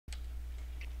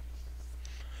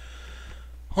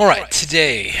Alright,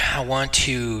 today I want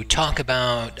to talk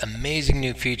about amazing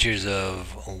new features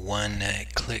of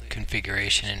one-click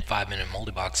configuration in 5-minute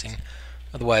multiboxing,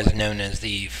 otherwise known as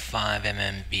the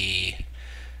 5mmb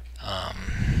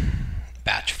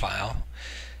batch file.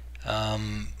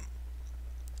 I'm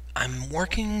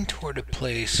working toward a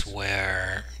place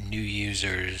where new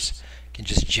users can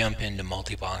just jump into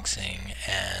multiboxing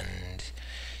and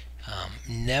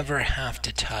never have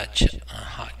to touch a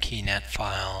hotkey.net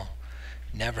file,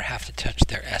 never have to touch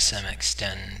their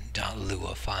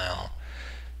smextend.lua file.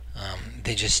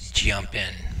 They just jump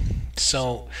in.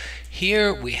 So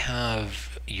here we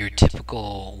have your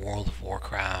typical World of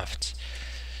Warcraft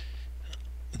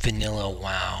vanilla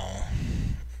WoW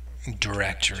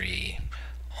directory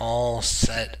all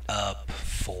set up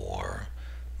for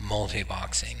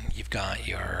multiboxing. You've got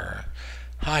your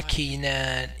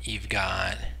hotkey.net, you've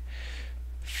got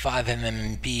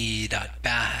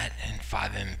 5mmb.bat and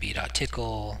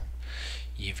 5mmb.tickle.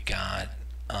 You've got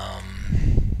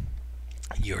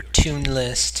your tune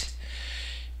list,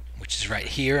 which is right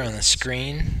here on the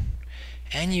screen.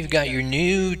 And you've got your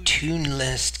new tune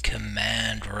list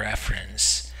command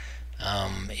reference.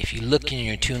 If you look in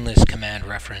your tune list command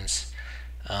reference,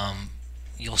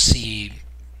 you'll see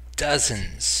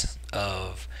dozens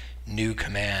of new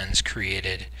commands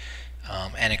created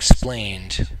and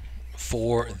explained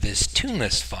for this tune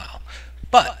list file.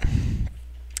 But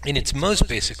in its most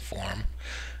basic form,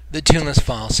 the tune list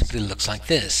file simply looks like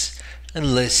this: a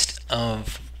list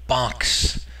of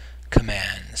box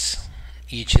commands.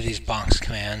 Each of these box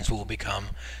commands will become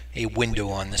a window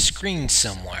on the screen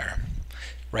somewhere.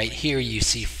 Right here you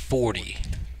see 40.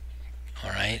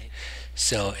 Alright,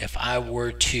 so if I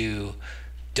were to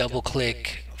double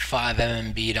click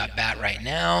 5mmb.bat right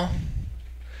now,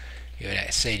 you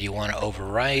would say, do you want to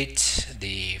overwrite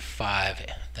the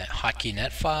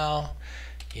hotkey.net file?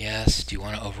 Yes. Do you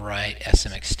want to overwrite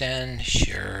smextend?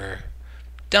 Sure.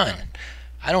 Done.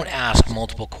 I don't ask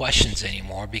multiple questions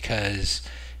anymore because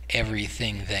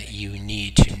everything that you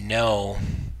need to know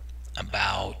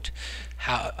about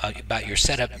about your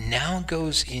setup now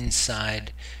goes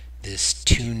inside this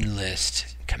tune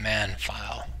list command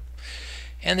file.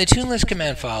 And the tune list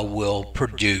command file will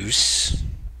produce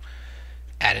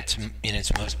in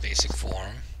its most basic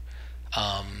form.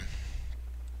 Let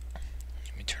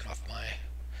me turn off my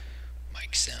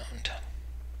mic sound.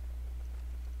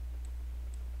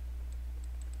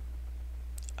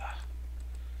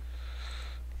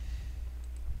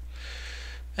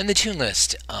 And the tune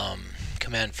list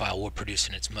command file will produce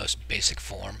in its most basic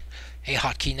form a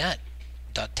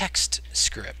hotkey.net.txt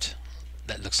script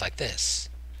that looks like this.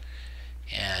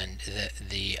 And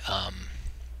the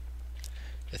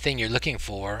thing you're looking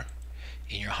for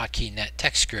in your hotkey.net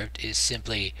text script is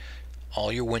simply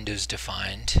all your windows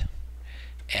defined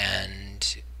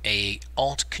and a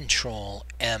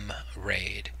Alt-Control-M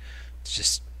RAID. It's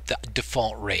just the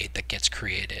default RAID that gets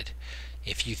created.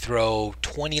 If you throw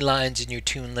 20 lines in your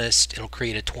tune list, it'll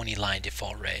create a 20-line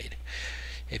default RAID.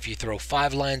 If you throw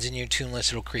 5 lines in your tune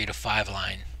list, it'll create a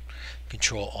 5-line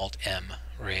Control-Alt-M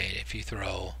RAID. If you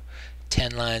throw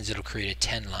 10 lines, it'll create a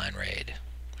 10-line RAID.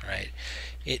 Right?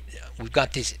 We've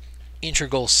got these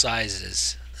integral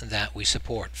sizes that we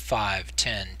support: 5,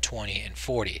 10, 20, and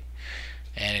 40.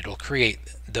 And it'll create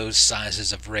those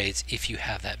sizes of RAIDs if you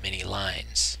have that many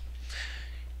lines.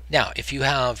 Now, if you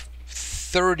have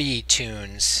 30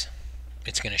 tunes,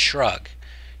 it's going to shrug,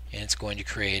 and it's going to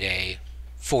create a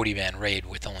 40-man RAID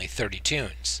with only 30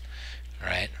 tunes.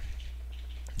 Right?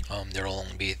 There will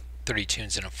only be 30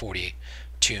 tunes in a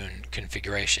 40-tune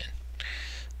configuration.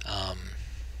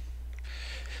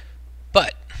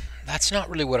 But that's not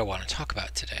really what I want to talk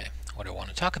about today. What I want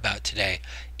to talk about today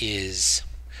is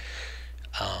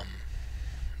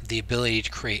the ability to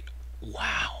create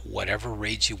whatever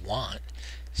RAIDs you want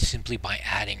simply by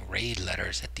adding RAID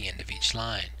letters at the end of each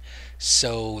line.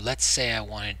 So let's say I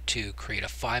wanted to create a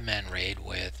 5-man RAID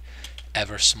with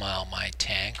Eversmile my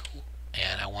tank,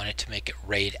 and I wanted to make it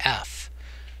RAID F.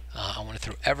 I want to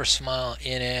throw Eversmile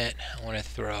in it. I want to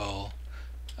throw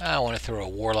a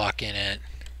Warlock in it.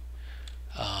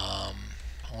 I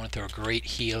want to throw a Great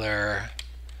Healer,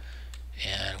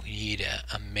 and we need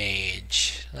a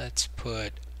Mage. Let's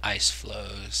put Ice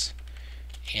Flows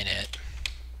in it.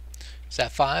 Is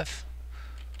that 5?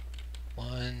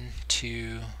 1,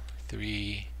 2,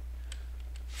 3,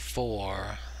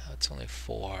 4. That's only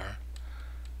 4.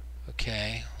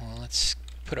 Okay, well, let's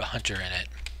put a Hunter in it.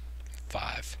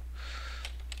 5.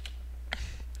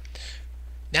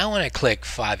 Now when I click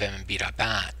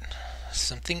 5mmb.bat,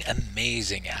 something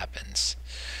amazing happens.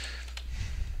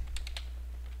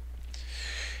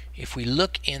 if we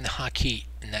look in the hotkey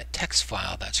in that text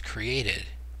file that's created,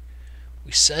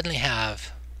 we suddenly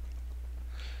have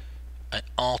an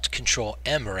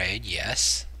Alt-Control-M RAID.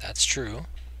 Yes, that's true.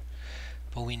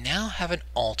 But we now have an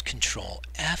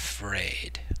Alt-Control-F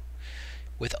RAID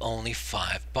with only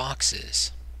 5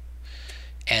 boxes.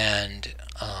 And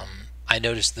I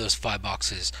noticed those 5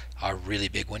 boxes are really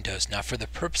big windows. Now, for the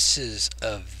purposes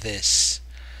of this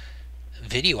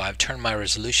video, I've turned my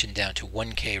resolution down to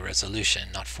 1K resolution,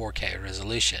 not 4K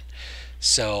resolution.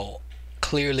 So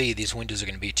clearly these windows are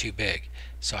going to be too big,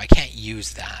 so I can't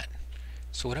use that.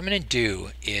 So what I'm going to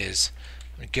do is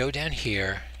I'm going to go down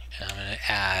here and I'm going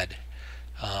to add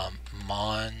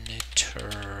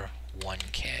monitor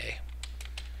 1K.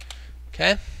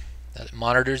 Okay, that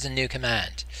monitors a new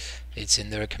command. It's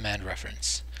in the command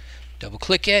reference. Double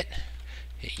click it,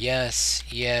 hit yes,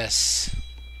 yes.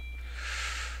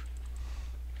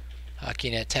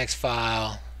 HotkeyNet text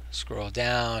file, scroll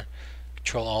down,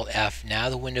 Control Alt F.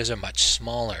 Now the windows are much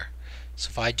smaller. So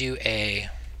if I do a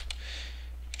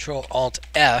Control Alt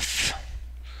F,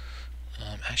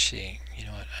 actually, you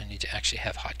know what? I need to actually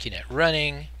have HotkeyNet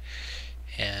running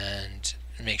and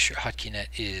make sure HotkeyNet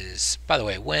is. By the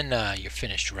way, when you're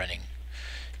finished running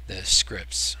the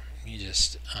scripts, you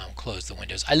just close the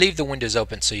windows. I leave the windows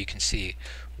open so you can see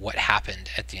what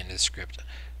happened at the end of the script.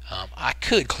 I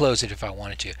could close it if I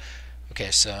wanted to. Okay,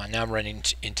 so now I'm running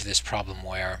into this problem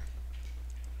where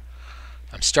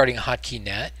I'm starting a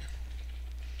HotkeyNet,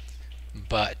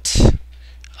 but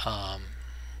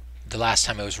the last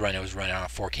time it was running on a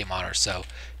 4K monitor, so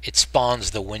it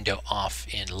spawns the window off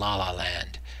in La La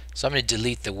Land. So I'm going to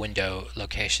delete the window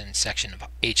location section of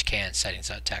HKN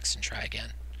settings.txt and try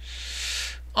again.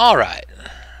 Alright,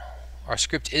 our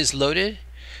script is loaded.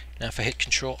 Now if I hit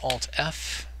Control Alt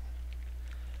F,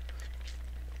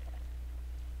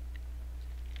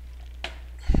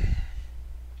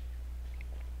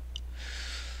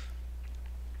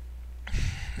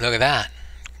 look at that.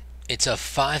 It's a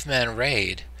 5-man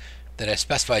RAID that I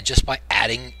specified just by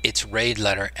adding its RAID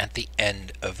letter at the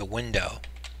end of the window.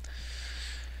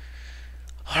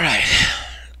 Alright,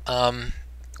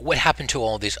 what happened to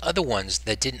all these other ones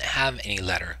that didn't have any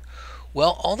letter?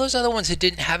 Well, all those other ones that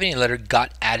didn't have any letter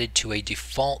got added to a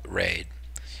default RAID,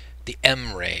 the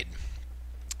M RAID.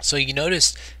 So you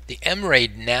notice the M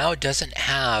RAID now doesn't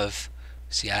have,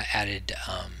 see, I added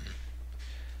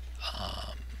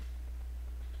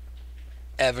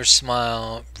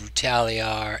Eversmile,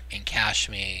 Brutaliar, and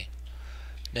Cashme.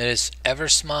 Notice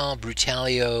Eversmile,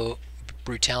 Brutaliar,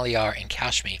 and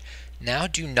Cashme now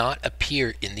do not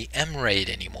appear in the M RAID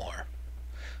anymore.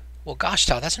 Well, gosh,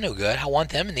 Todd, that's no good. I want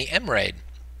them in the M RAID.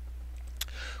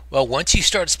 Well, once you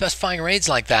start specifying RAIDs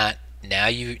like that, now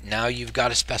you've got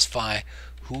to specify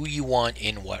who you want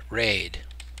in what RAID.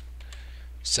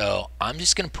 So I'm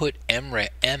just going to put M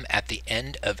at the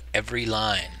end of every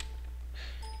line.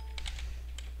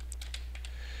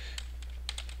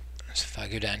 So if I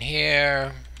go down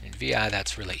here in VI,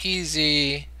 that's really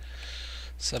easy.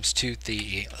 Substitute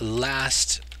the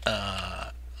last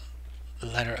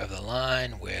letter of the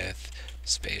line with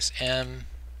space M.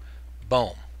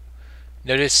 Boom.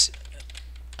 Notice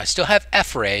I still have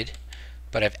F RAID,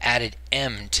 but I've added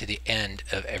M to the end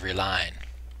of every line.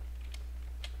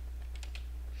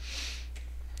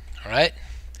 Alright,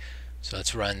 so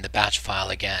let's run the batch file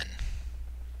again.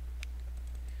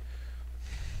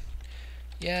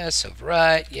 Yes,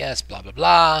 overwrite, yes, blah blah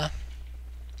blah.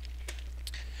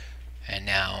 And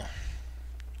now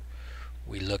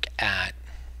we look at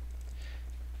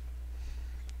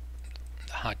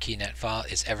the HotkeyNet file.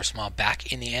 Is Eversmile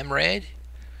back in the M RAID?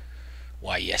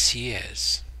 Why, yes, he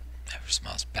is.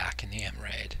 Eversmile's back in the M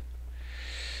RAID.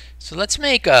 So let's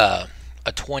make a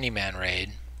 20-man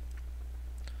RAID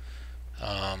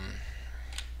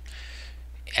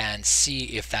and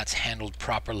see if that's handled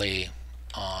properly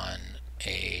on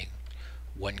a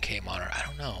 1K monitor. I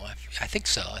don't know. I think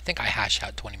so. I think I hash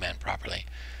out 20-man properly.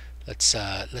 Let's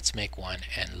make one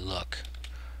and look.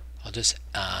 I'll just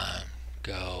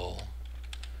go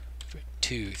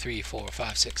 2, 3, 4,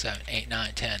 5, 6, 7, 8,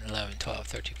 9, 10, 11, 12,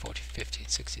 13, 14, 15,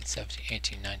 16, 17,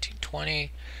 18, 19,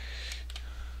 20.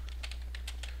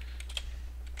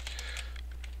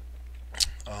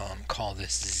 Call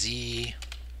this Z.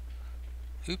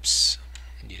 Oops,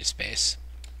 need a space.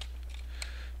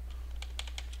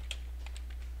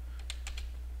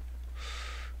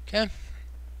 Okay.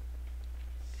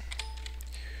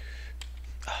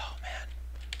 Oh man.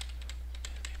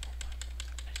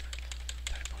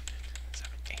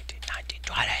 18, 19,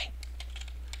 20.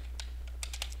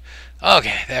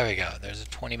 Okay, there we go. There's a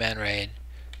 20-man RAID.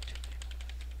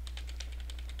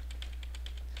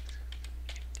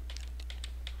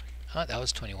 Oh, that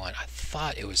was 21. I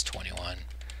thought it was 21.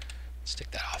 Let's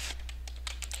take that off.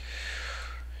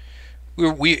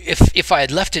 If I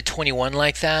had left it 21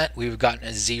 like that, we would have gotten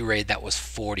a Z RAID that was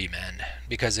 40 men,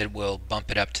 because it will bump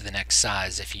it up to the next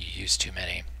size if you use too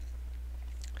many.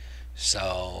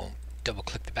 So double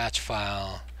click the batch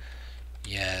file.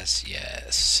 Yes,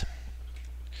 yes.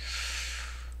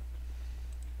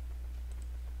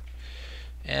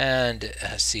 And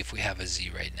see if we have a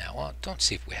Z RAID now. Well, don't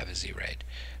see if we have a Z RAID.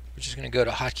 We're just going to go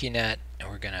to HotKeyNet and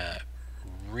we're going to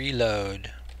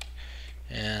reload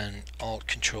and Alt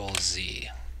Control Z.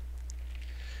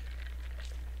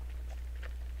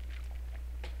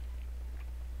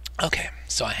 Okay,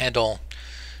 so I handle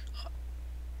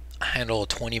a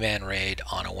 20-man raid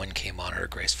on a 1K monitor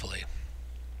gracefully.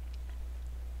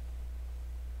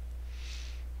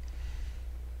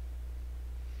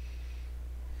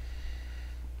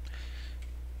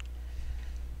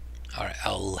 Alright,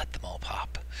 I'll let them all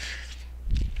pop.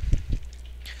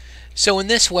 So in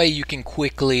this way you can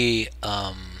quickly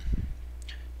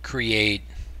create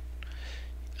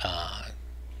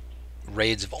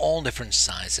raids of all different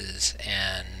sizes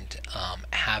and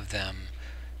have them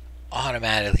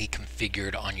automatically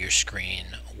configured on your screen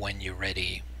when you're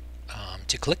ready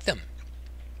to click them.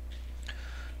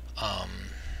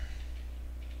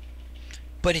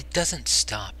 But it doesn't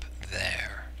stop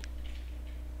there.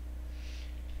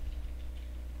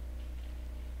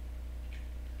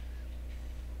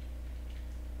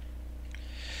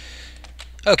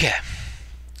 Okay,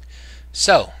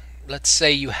 so let's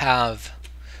say you have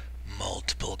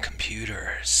multiple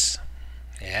computers.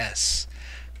 Yes,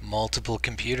 multiple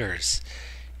computers,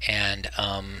 and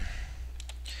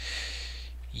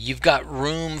you've got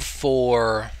room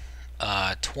for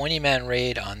 20-man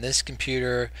raid on this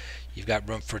computer. You've got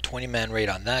room for 20-man raid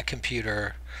on that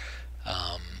computer.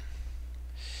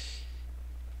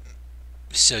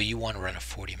 So you want to run a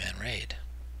 40-man raid.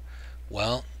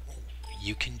 Well,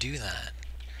 you can do that.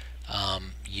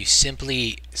 You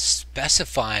simply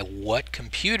specify what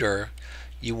computer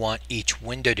you want each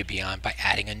window to be on by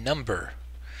adding a number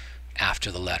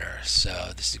after the letter.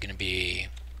 So this is going to be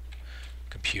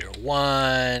computer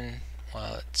 1.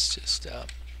 Well, let's just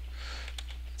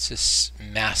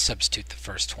mass substitute the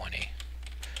first 20.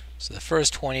 So the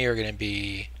first 20 are going to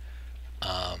be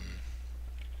on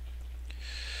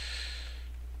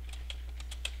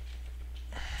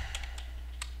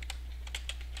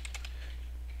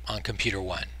computer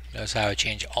 1. Notice how I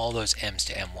change all those M's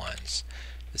to M1s.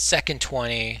 The second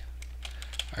 20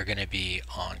 are going to be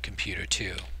on computer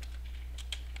 2.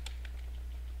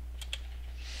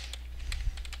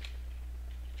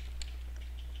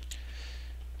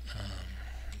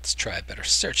 Let's try a better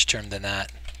search term than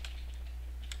that.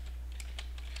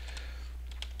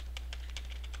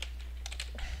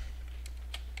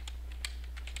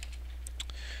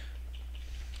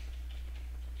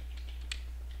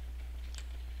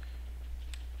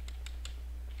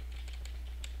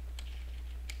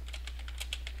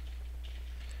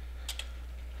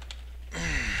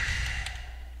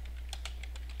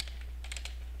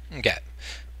 Okay,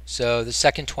 so the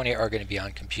second 20 are going to be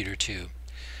on computer 2.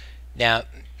 Now,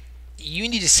 you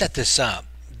need to set this up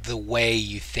the way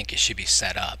you think it should be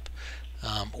set up.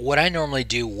 What I normally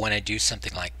do when I do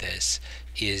something like this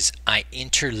is I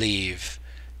interleave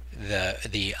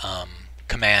the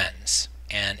commands,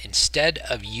 and instead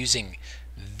of using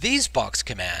these box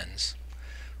commands,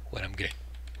 what I'm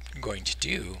going to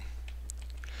do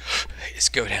is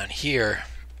go down here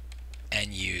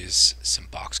and use some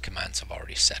box commands I've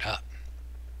already set up.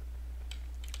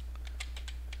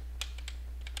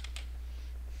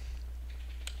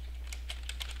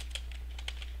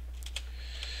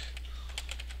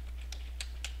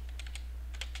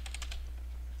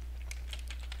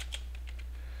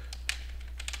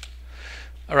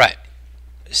 Alright,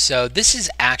 so this is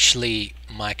actually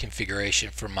my configuration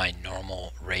for my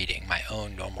normal rating, my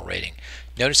own normal rating.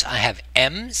 Notice I have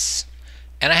M's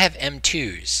and I have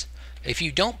M2s. If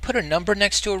you don't put a number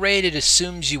next to a raid, it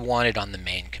assumes you want it on the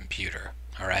main computer.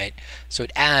 Alright, so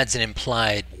it adds an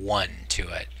implied 1 to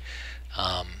it.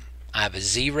 I have a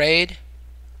Z RAID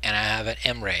and I have an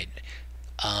M RAID.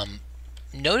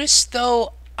 Notice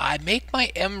though, I make my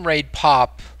M RAID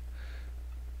pop.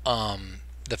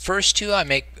 The first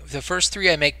three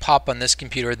I make pop on this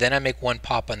computer, then I make one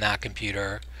pop on that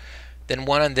computer, then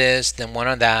one on this, then one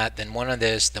on that, then one on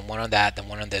this, then one on that, then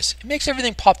one on this. It makes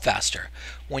everything pop faster.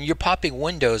 When you're popping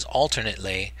windows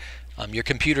alternately, your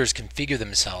computers configure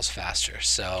themselves faster.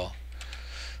 So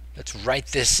let's write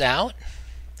this out.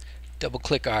 Double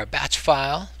click our batch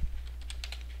file.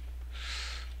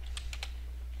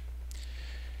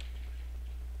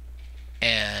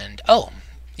 And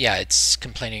Yeah, it's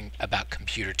complaining about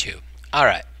computer 2. All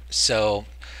right, so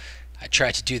I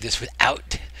tried to do this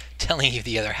without telling you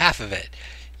the other half of it.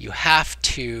 You have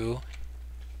to,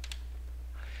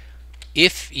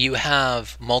 if you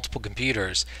have multiple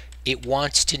computers, it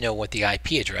wants to know what the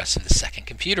IP address of the second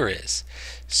computer is.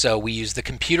 So we use the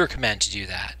computer command to do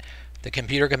that. The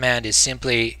computer command is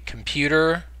simply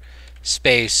computer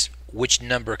space which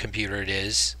number computer it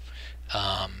is.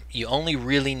 You only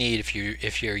really need,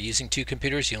 if you're using two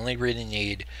computers, you only really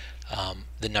need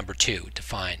the number 2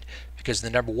 defined, because the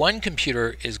number 1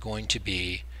 computer is going to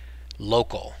be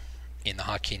local in the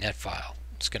hotkey.net file.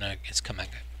 It's gonna come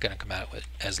out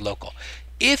as local.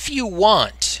 If you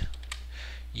want,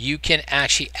 you can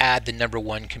actually add the number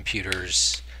 1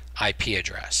 computer's IP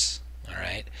address. All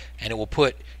right, and it will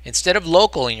put, instead of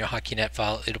local in your hotkey.net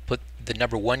file, it'll put the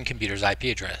number 1 computer's IP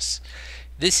address.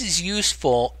 This is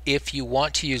useful if you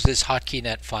want to use this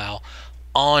hotkey.net file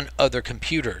on other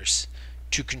computers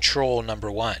to control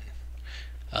number 1.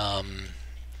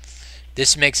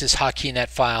 This makes this hotkey.net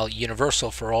file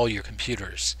universal for all your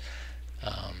computers.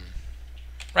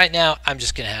 Right now, I'm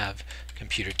just going to have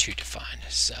computer 2 defined.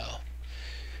 So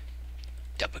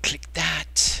double click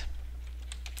that.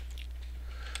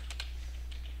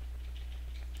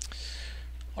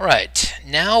 All right,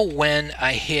 now when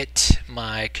I hit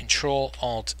my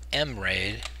Control-Alt-M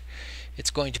RAID, it's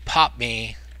going to pop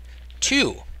me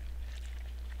 2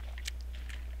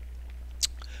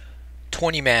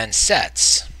 20-man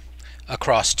sets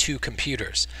across 2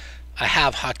 computers. I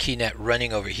have hotkey.net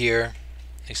running over here.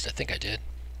 At least I think I did.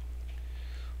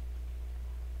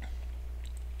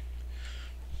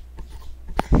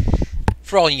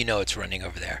 For all you know, it's running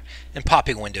over there and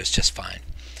popping Windows just fine.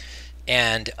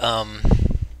 And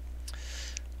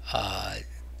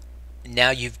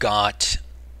now you've got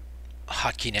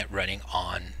hotkey.net running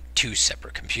on 2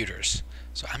 separate computers.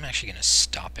 So I'm actually going to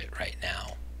stop it right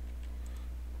now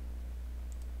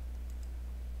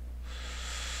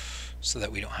so that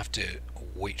we don't have to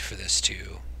wait for this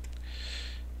to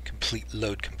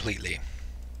load completely.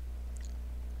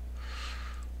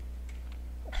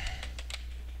 All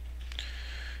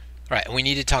right, and we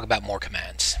need to talk about more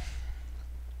commands.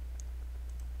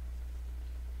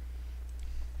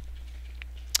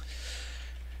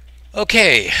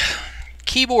 Okay,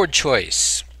 keyboard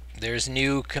choice. There's a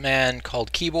new command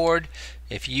called keyboard.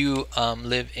 If you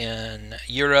live in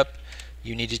Europe,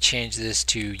 you need to change this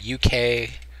to UK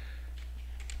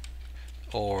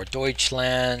or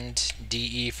Deutschland,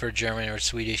 DE for German or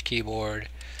Swedish keyboard.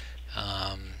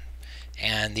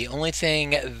 And the only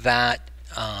thing that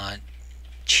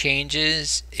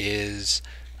changes is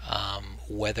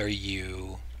whether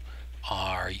you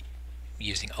are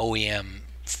using OEM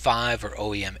 5 or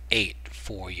OEM 8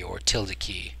 for your tilde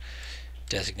key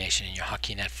designation in your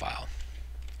hotkey.net file.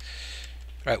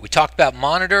 All right, we talked about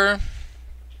monitor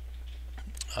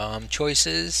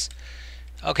choices.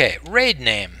 Okay, RAID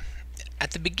name.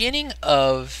 At the beginning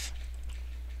of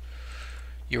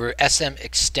your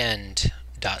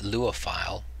smextend.lua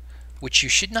file, which you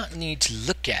should not need to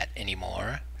look at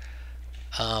anymore,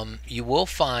 you will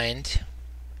find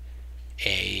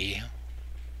an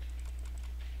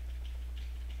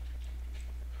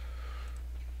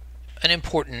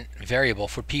important variable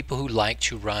for people who like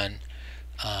to run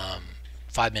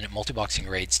 5-minute multiboxing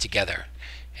raids together,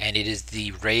 and it is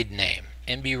the RAID name.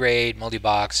 MB RAID,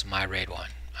 multibox, my RAID 1.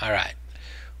 All right.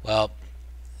 Well,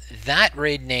 that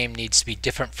RAID name needs to be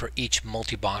different for each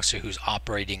multiboxer who's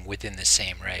operating within the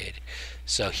same RAID.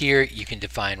 So here you can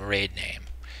define RAID name.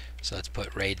 So let's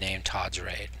put RAID name Todd's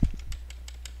RAID.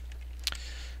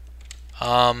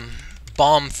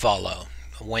 Bomb follow.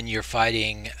 When you're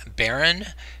fighting Baron,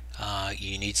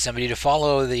 you need somebody to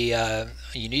follow the.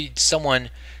 You need someone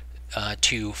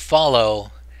to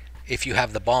follow if you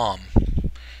have the bomb,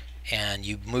 and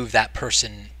you move that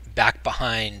person back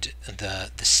behind the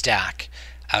stack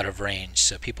out of range,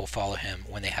 so people follow him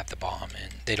when they have the bomb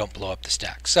and they don't blow up the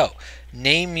stack. So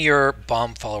name your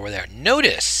bomb follower there.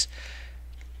 Notice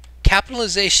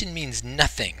capitalization means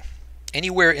nothing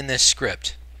anywhere in this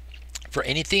script for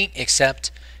anything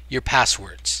except your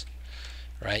passwords.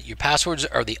 Right? Your passwords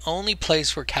are the only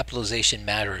place where capitalization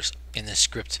matters in this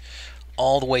script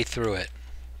all the way through it.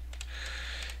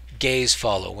 Gaze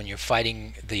follow. When you're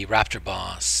fighting the Raptor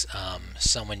boss,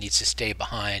 someone needs to stay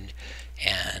behind,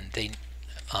 and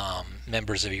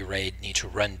members of your raid need to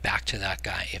run back to that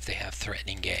guy if they have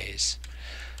threatening gaze.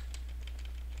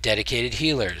 Dedicated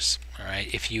healers. All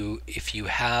right. If you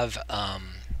have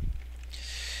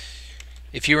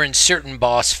if you're in certain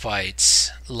boss fights,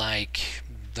 like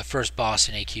the first boss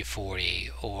in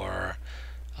AQ40, or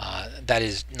that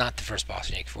is not the first boss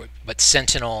in AQ40, but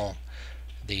Sentinel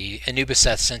the Anubis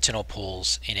Sentinel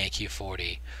pulls in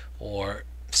AQ40, or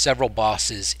several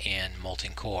bosses in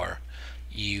Molten Core,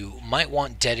 you might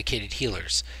want dedicated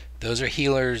healers. Those are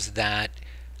healers that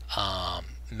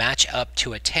match up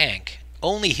to a tank,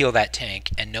 only heal that tank,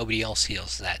 and nobody else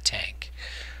heals that tank.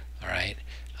 Alright,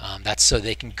 that's so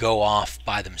they can go off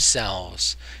by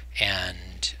themselves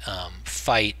and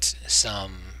fight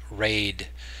some raid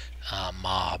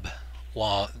mob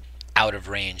while out of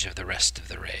range of the rest of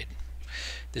the raid.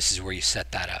 This is where you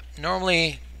set that up.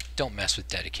 Normally, don't mess with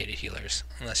dedicated healers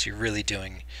unless you're really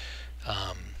doing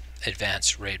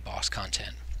advanced raid boss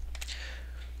content.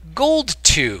 Gold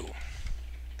 2.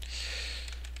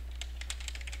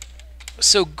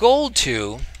 So Gold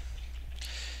 2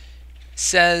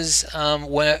 says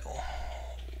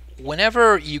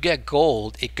whenever you get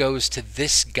gold, it goes to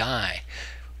this guy,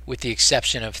 with the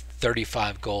exception of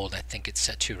 35 gold. I think it's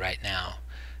set to right now.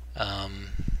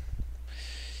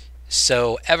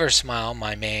 So Eversmile,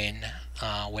 my main,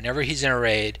 whenever he's in a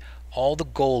raid, all the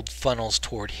gold funnels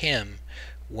toward him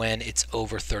when it's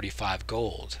over 35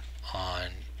 gold on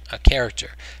a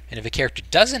character. And if a character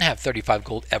doesn't have 35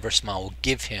 gold, Eversmile will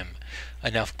give him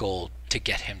enough gold to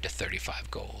get him to 35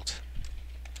 gold.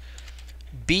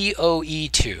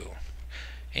 BOE2.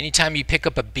 Anytime you pick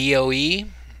up a BOE,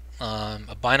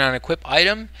 a bind on equip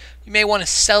item, you may want to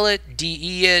sell it,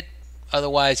 DE it,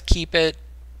 otherwise keep it,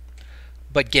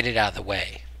 but get it out of the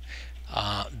way.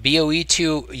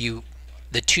 BOE2,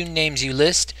 the toon names you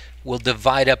list will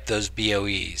divide up those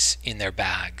BOEs in their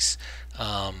bags.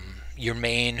 Your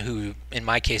main, who in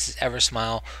my case is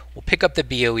Eversmile, will pick up the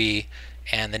BOE,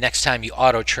 and the next time you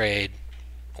auto trade,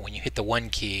 when you hit the 1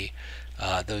 key,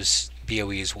 those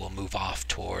BOEs will move off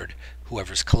toward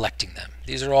whoever's collecting them.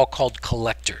 These are all called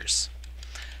collectors.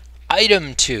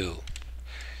 Item 2.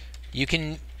 You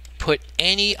can put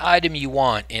any item you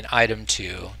want in item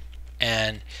 2,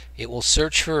 and it will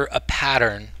search for a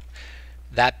pattern,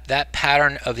 that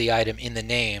pattern of the item in the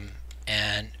name,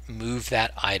 and move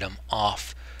that item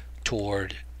off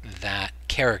toward that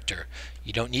character.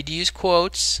 You don't need to use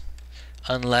quotes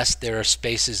unless there are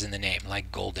spaces in the name,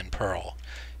 like Golden Pearl.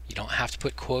 You don't have to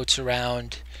put quotes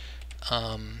around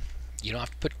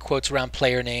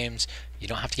player names. You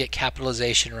don't have to get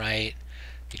capitalization right.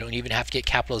 You don't even have to get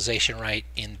capitalization right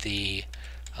in the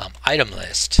item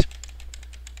list.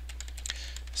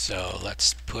 So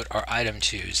let's put our item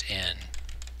 2s in.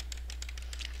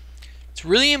 It's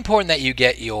really important that you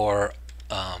get your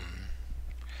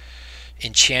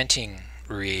enchanting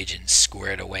reagents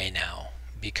squared away now,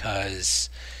 because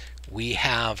we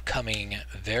have coming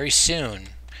very soon,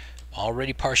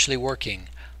 already partially working,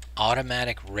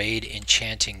 automatic raid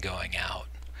enchanting going out.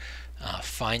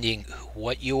 Finding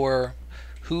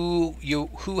who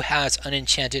has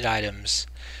unenchanted items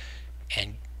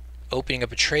and opening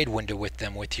up a trade window with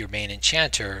them with your main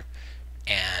enchanter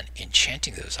and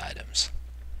enchanting those items.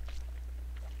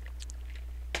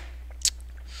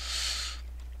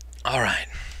 Alright,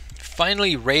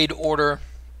 finally, raid order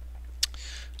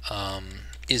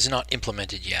is not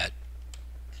implemented yet.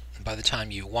 By the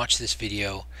time you watch this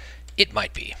video, it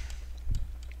might be.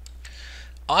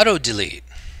 Auto delete.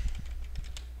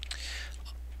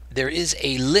 There is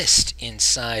a list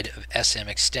inside of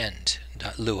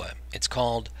smextend.lua. It's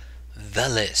called the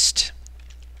list.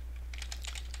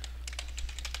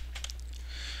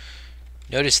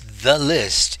 Notice the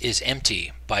list is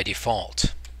empty by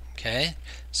default. Okay,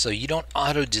 so you don't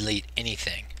auto delete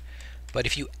anything. But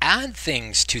if you add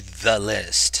things to the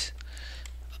list,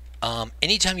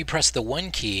 anytime you press the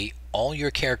 1 key, all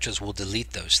your characters will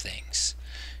delete those things.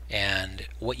 And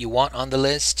what you want on the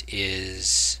list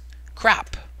is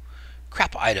crap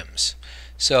items.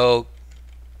 So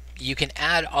you can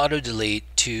add auto delete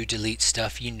to delete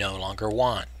stuff you no longer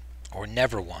want or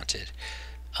never wanted.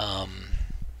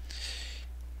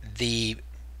 The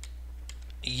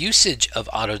usage of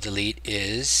auto delete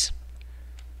is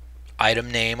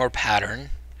item name or pattern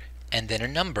and then a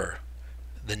number.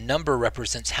 The number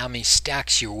represents how many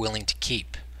stacks you're willing to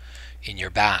keep in your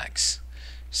bags.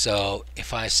 So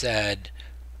if I said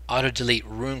auto delete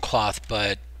rune cloth,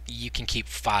 but you can keep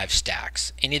 5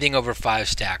 stacks, anything over 5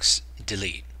 stacks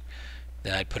delete,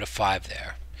 then I'd put a 5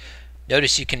 there.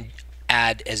 Notice you can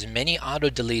add as many auto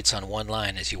deletes on one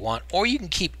line as you want, or you can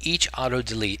keep each auto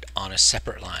delete on a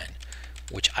separate line,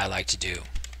 which I like to do.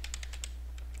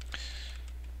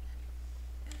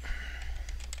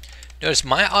 Notice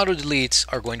my auto deletes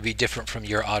are going to be different from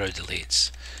your auto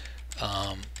deletes.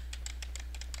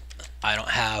 I don't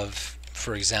have,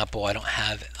 for example, I don't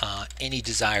have any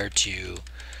desire to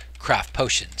craft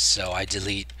potions, so I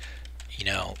delete,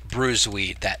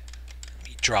 bruiseweed that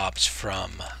drops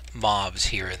from mobs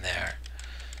here and there.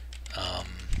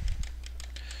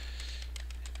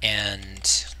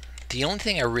 And the only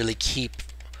thing I really keep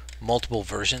multiple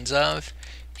versions of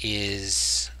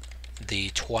is the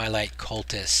Twilight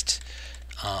Cultist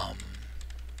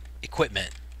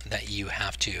equipment that you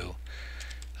have to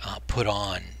put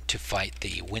on to fight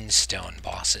the Windstone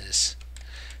bosses.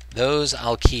 Those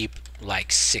I'll keep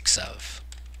like 6 of.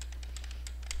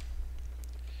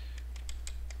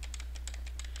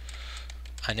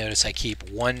 I notice I keep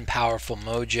 1 powerful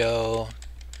mojo.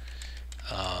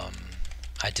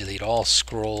 I delete all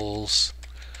scrolls.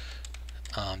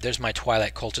 There's my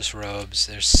Twilight Cultist robes.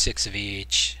 There's 6 of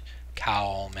each.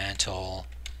 Cowl, mantle.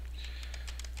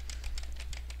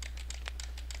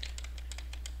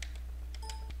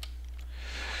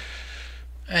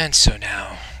 And so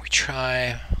now we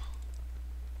try.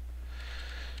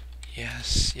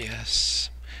 Yes, yes.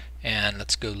 And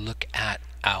let's go look at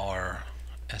our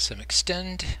SM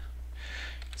extend.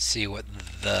 See what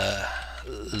the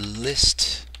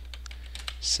list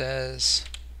says.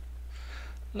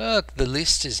 Look, the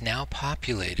list is now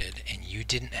populated, and you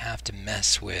didn't have to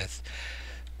mess with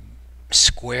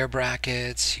square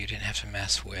brackets. You didn't have to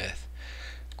mess with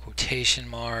quotation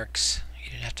marks.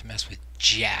 You didn't have to mess with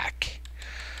jack.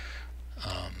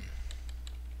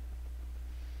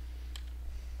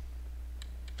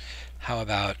 How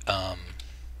about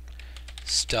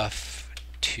stuff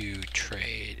to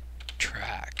trade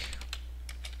track?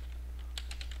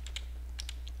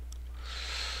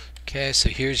 Okay, so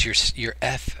here's your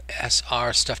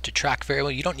FSR stuff to track variable.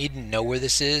 You don't need to know where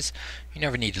this is. You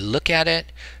never need to look at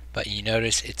it, but you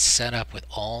notice it's set up with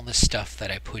all the stuff that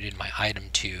I put in my item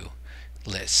to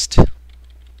list. And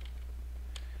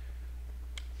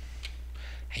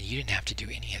you didn't have to do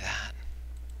any of that.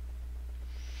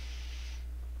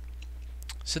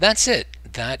 So that's it.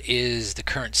 That is the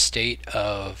current state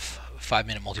of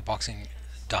 5-minute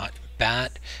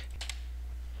multiboxing.bat.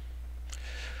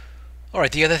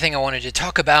 Alright, the other thing I wanted to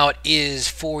talk about is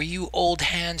for you old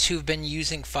hands who've been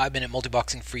using 5-minute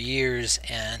multiboxing for years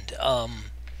and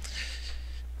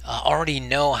already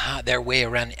know how their way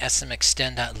around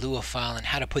smextend.lua file and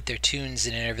how to put their tunes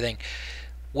in and everything.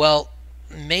 Well,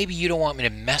 maybe you don't want me to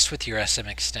mess with your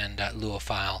smextend.lua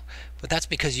file, but that's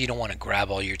because you don't want to grab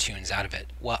all your tunes out of it.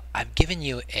 Well, I've given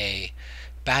you a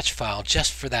batch file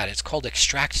just for that. It's called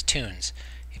extract tunes.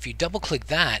 If you double click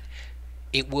that,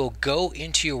 it will go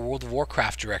into your World of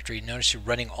Warcraft directory. Notice you're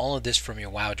running all of this from your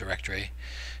WoW directory.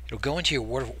 It'll go into your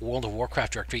World of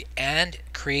Warcraft directory and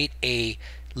create a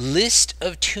list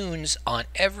of tunes on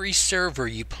every server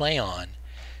you play on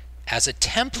as a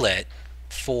template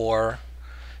for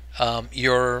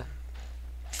your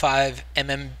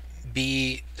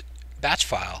 5MMB batch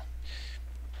file.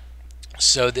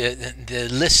 So the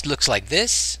list looks like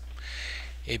this.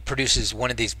 It produces one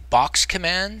of these box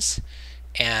commands,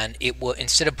 and it will,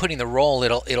 instead of putting the role,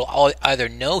 it'll either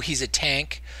know he's a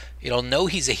tank, it'll know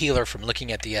he's a healer from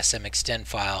looking at the smextend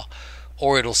file,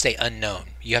 or it'll say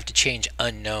unknown. You have to change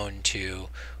unknown to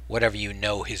whatever you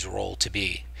know his role to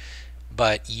be.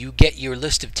 But you get your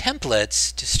list of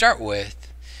templates to start with,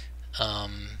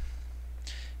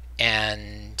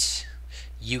 and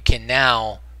you can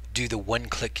now do the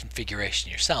one-click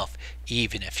configuration yourself,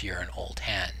 even if you're an old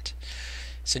hand.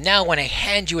 So now when I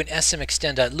hand you an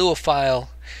smextend.lua file,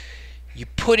 you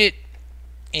put it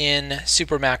in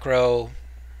super macro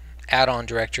add-on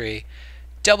directory,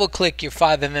 double click your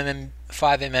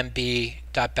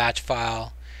 5mmb.batch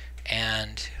file,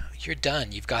 and you're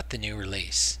done. You've got the new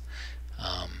release.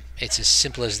 It's as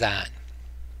simple as that.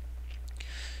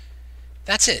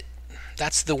 That's it.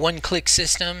 That's the one-click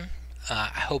system.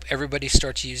 I hope everybody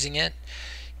starts using it.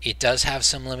 It does have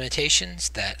some limitations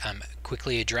that I'm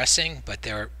quickly addressing, but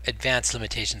there are advanced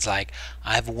limitations like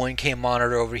I have a 1K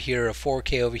monitor over here, a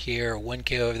 4K over here, a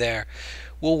 1K over there.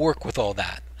 We'll work with all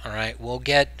that. All right, we'll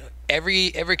get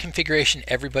every configuration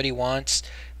everybody wants.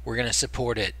 We're going to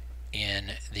support it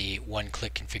in the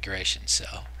one-click configuration. So,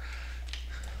 Hi,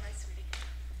 sweetie.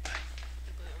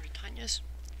 Tanya's.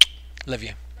 Love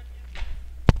you.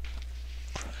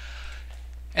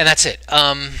 And that's it.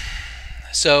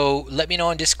 So let me know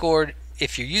on Discord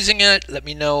if you're using it. Let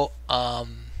me know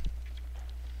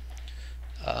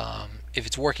if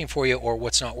it's working for you or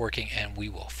what's not working, and we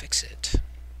will fix it.